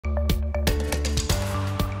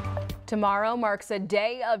Tomorrow marks a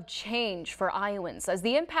day of change for Iowans as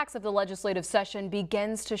the impacts of the legislative session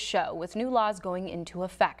begins to show with new laws going into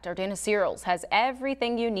effect. Our Dana Searles has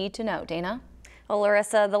everything you need to know. Dana? Well,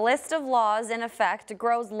 Larissa, the list of laws in effect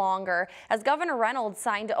grows longer as Governor Reynolds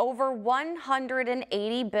signed over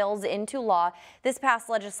 180 bills into law this past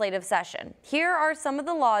legislative session. Here are some of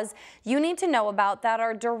the laws you need to know about that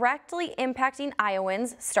are directly impacting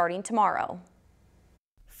Iowans starting tomorrow.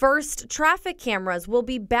 First, traffic cameras will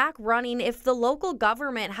be back running if the local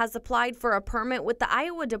government has applied for a permit with the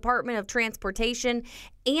Iowa Department of Transportation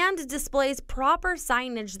and displays proper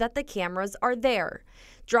signage that the cameras are there.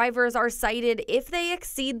 Drivers are cited if they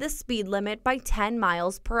exceed the speed limit by 10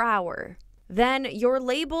 miles per hour. Then, your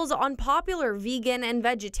labels on popular vegan and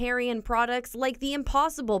vegetarian products like the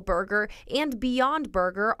Impossible Burger and Beyond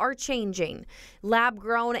Burger are changing.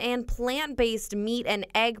 Lab-grown and plant-based meat and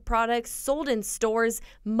egg products sold in stores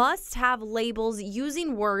must have labels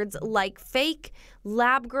using words like fake,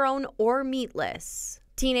 lab-grown, or meatless.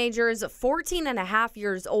 Teenagers 14 and a half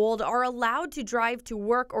years old are allowed to drive to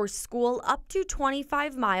work or school up to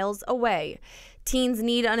 25 miles away. Teens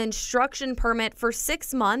need an instruction permit for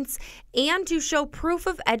 6 months and to show proof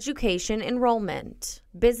of education enrollment.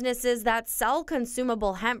 Businesses that sell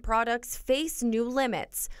consumable hemp products face new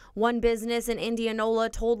limits. One business in Indianola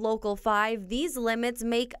told Local 5 these limits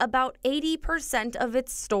make about 80% of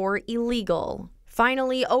its store illegal.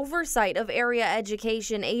 Finally, oversight of area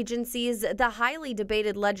education agencies, the highly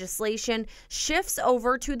debated legislation shifts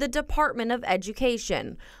over to the Department of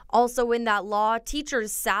Education. Also in that law,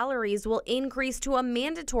 teachers' salaries will increase to a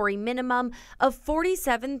mandatory minimum of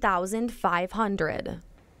 $47,500.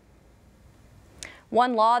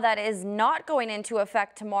 One law that is not going into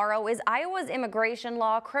effect tomorrow is Iowa's immigration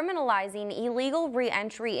law criminalizing illegal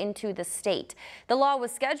re-entry into the state. The law was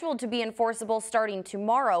scheduled to be enforceable starting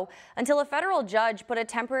tomorrow until a federal judge put a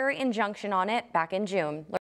temporary injunction on it back in June.